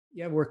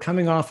Yeah, we're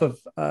coming off of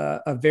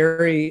a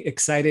very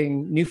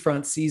exciting new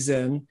front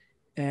season.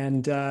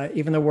 And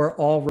even though we're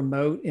all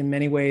remote in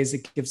many ways,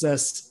 it gives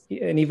us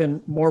an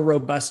even more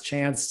robust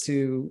chance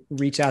to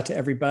reach out to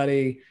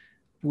everybody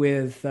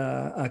with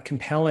a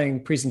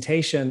compelling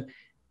presentation.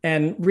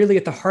 And really,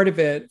 at the heart of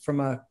it, from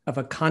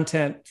a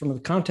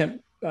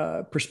content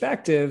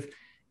perspective,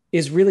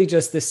 is really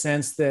just the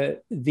sense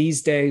that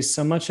these days,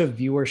 so much of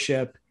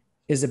viewership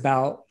is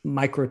about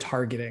micro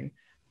targeting,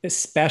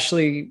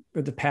 especially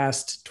for the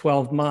past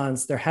 12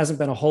 months. There hasn't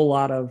been a whole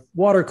lot of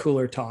water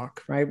cooler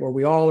talk, right? Where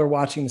we all are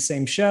watching the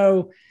same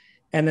show.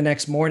 And the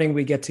next morning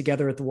we get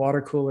together at the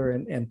water cooler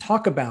and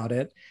talk about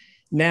it.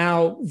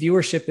 Now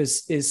viewership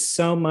is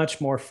so much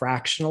more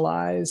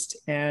fractionalized.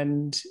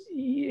 And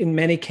in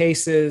many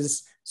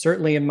cases,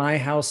 certainly in my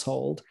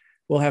household,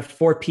 we'll have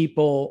four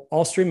people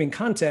all streaming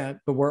content,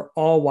 but we're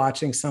all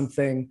watching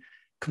something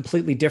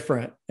completely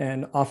different.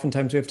 And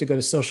oftentimes we have to go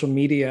to social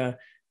media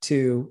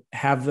to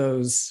have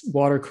those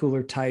water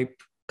cooler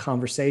type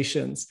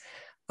conversations.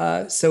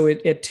 So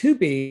at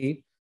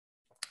Tubi,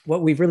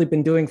 what we've really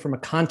been doing from a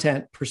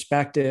content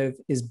perspective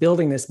is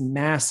building this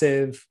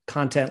massive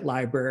content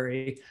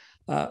library,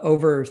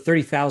 over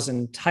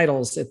 30,000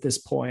 titles at this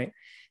point,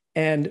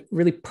 and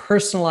really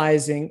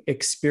personalizing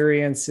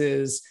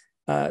experiences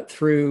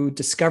through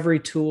discovery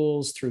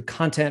tools, through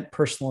content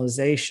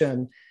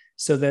personalization,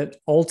 so that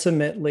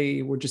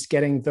ultimately we're just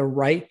getting the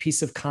right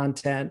piece of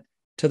content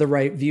to the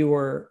right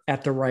viewer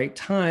at the right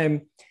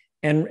time,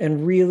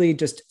 and really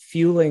just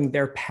fueling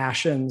their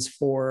passions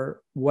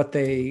for what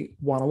they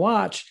want to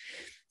watch.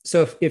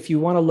 So if you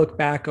want to look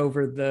back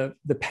over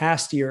the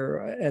past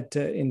year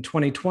in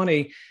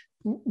 2020,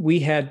 we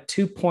had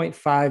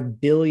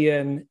 2.5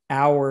 billion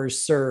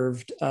hours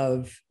served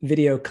of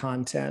video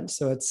content.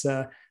 So it's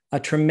a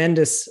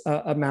tremendous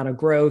amount of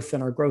growth,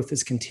 and our growth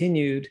has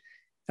continued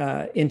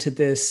into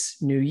this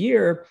new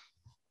year.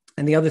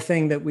 And the other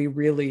thing that we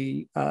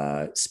really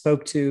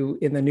spoke to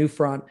in the new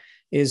front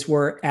is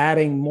we're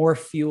adding more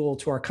fuel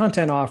to our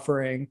content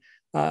offering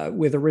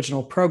with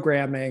original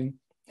programming.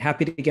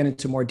 Happy to get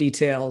into more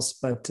details,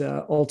 but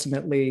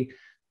ultimately,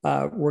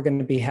 we're going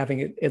to be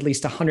having at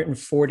least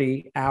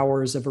 140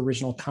 hours of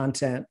original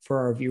content for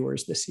our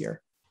viewers this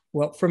year.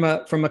 Well, from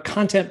a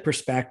content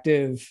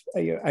perspective,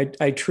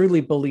 I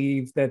truly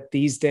believe that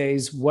these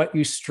days, what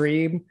you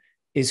stream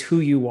is who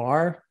you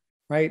are,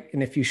 right?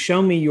 And if you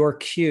show me your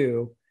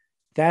queue,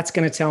 that's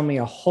going to tell me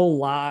a whole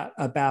lot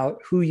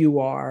about who you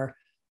are,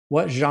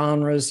 what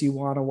genres you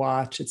want to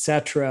watch, et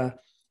cetera.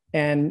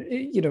 And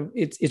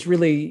it's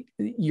really,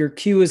 your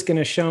queue is going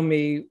to show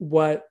me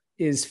what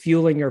is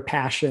fueling your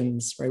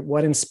passions, right?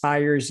 What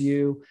inspires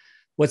you?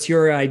 What's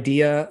your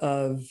idea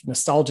of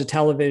nostalgia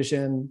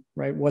television,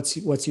 right?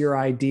 What's your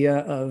idea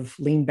of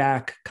lean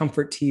back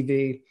comfort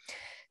TV?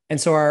 And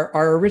so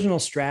our original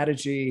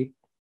strategy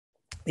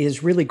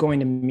is really going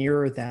to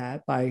mirror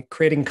that by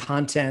creating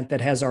content that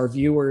has our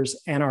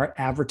viewers and our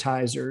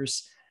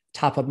advertisers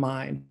top of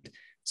mind.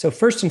 So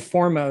first and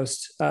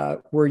foremost,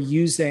 we're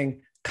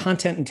using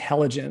content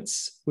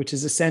intelligence, which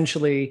is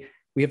essentially,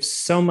 we have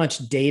so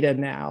much data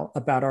now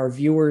about our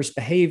viewers'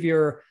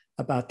 behavior,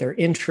 about their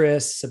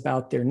interests,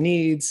 about their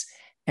needs,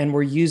 and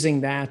we're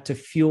using that to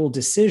fuel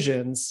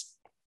decisions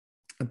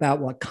about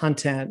what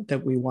content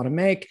that we want to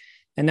make.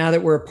 And now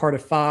that we're a part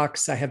of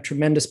Fox, I have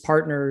tremendous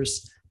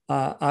partners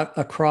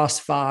across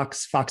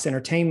Fox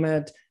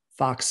Entertainment,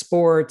 Fox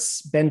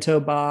Sports, Bento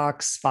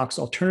Box, Fox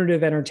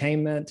Alternative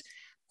Entertainment,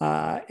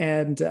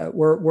 and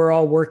we're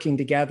all working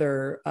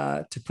together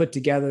to put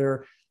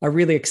together a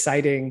really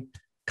exciting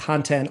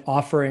content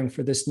offering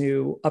for this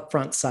new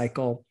upfront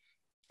cycle.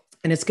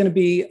 And it's going to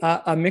be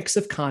a mix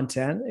of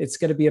content. It's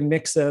going to be a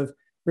mix of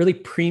really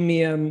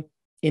premium,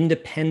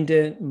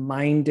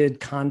 independent-minded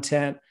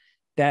content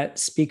that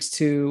speaks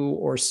to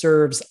or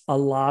serves a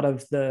lot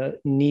of the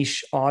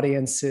niche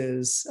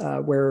audiences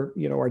where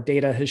our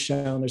data has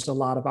shown there's a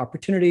lot of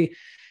opportunity.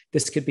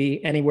 This could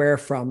be anywhere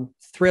from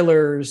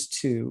thrillers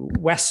to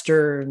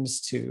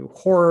westerns to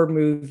horror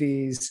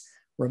movies,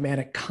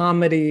 romantic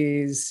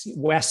comedies,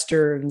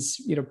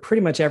 westerns,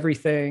 pretty much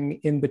everything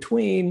in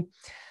between.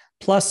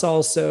 Plus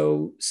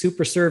also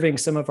super serving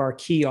some of our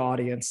key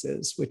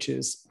audiences, which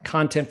is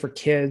content for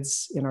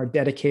kids in our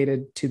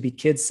dedicated Tubi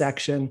Kids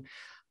section,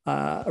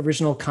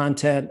 original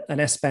content en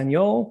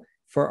Espanol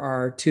for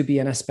our Tubi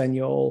en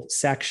Espanol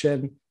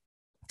section,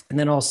 and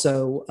then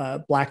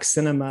also Black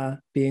cinema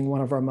being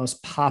one of our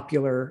most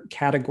popular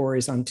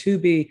categories on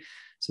Tubi.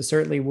 So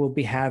certainly we'll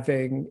be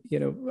having,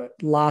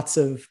 lots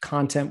of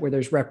content where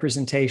there's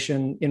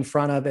representation in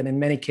front of, and in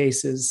many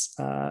cases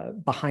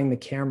behind the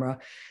camera,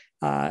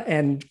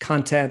 and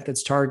content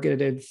that's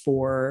targeted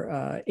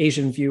for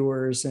Asian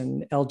viewers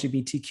and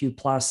LGBTQ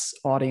plus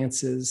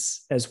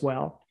audiences as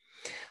well.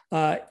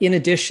 In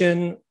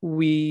addition,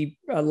 we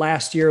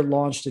last year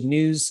launched a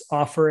news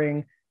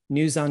offering,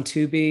 News on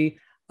Tubi,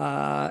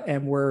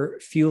 and we're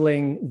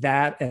fueling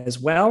that as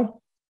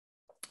well,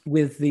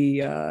 with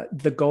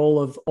the goal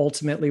of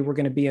ultimately we're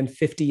going to be in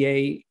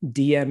 58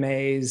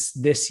 DMAs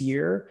this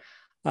year.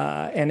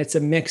 And it's a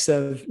mix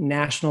of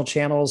national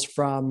channels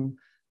from,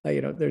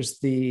 there's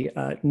the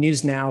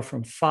News Now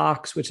from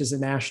Fox, which is a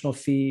national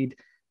feed,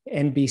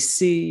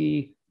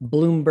 NBC,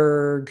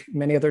 Bloomberg,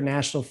 many other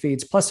national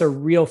feeds, plus a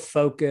real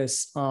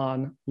focus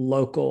on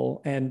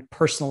local and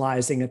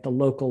personalizing at the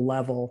local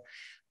level.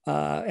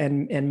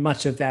 And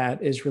much of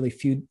that is really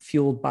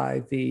fueled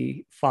by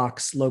the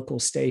Fox local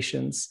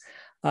stations.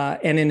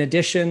 And in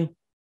addition,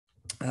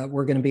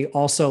 we're going to be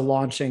also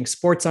launching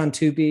sports on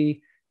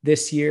Tubi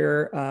this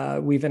year.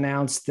 We've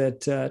announced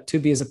that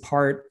Tubi is a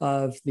part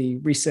of the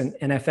recent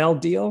NFL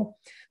deal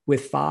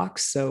with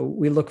Fox. So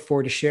we look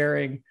forward to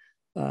sharing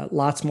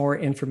lots more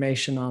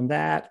information on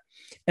that.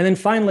 And then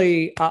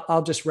finally,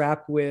 I'll just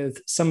wrap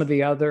with some of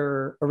the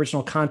other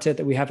original content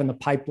that we have in the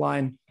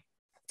pipeline.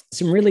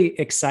 Some really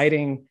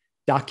exciting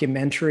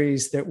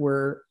documentaries that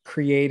we're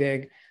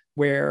creating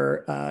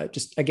where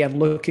just, again,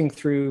 looking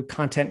through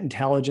content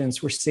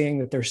intelligence, we're seeing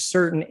that there's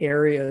certain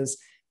areas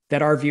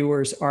that our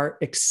viewers are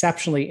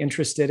exceptionally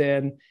interested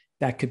in.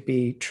 That could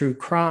be true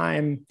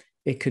crime.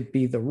 It could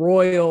be the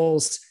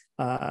Royals.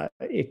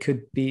 It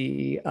could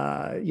be,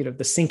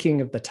 the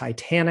sinking of the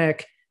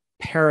Titanic,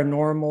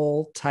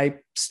 paranormal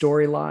type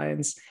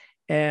storylines.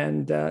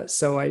 And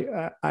so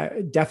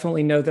I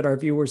definitely know that our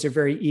viewers are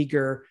very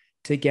eager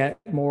to get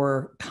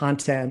more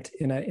content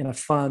in a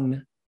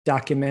fun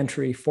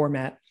documentary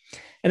format.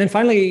 And then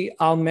finally,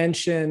 I'll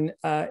mention,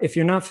 if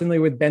you're not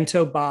familiar with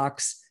Bento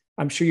Box,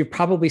 I'm sure you've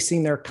probably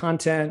seen their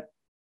content.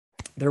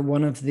 They're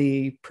one of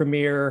the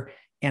premier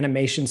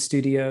animation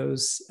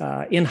studios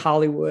in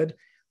Hollywood,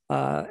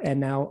 and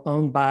now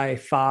owned by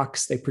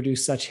Fox. They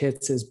produce such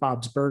hits as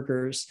Bob's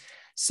Burgers.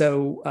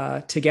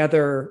 So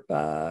together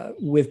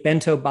with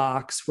Bento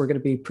Box, we're going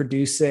to be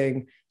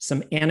producing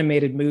some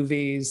animated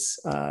movies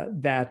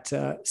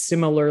that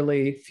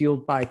similarly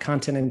fueled by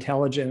content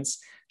intelligence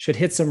should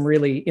hit some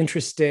really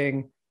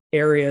interesting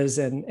areas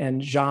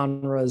and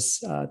genres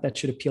that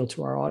should appeal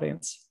to our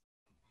audience.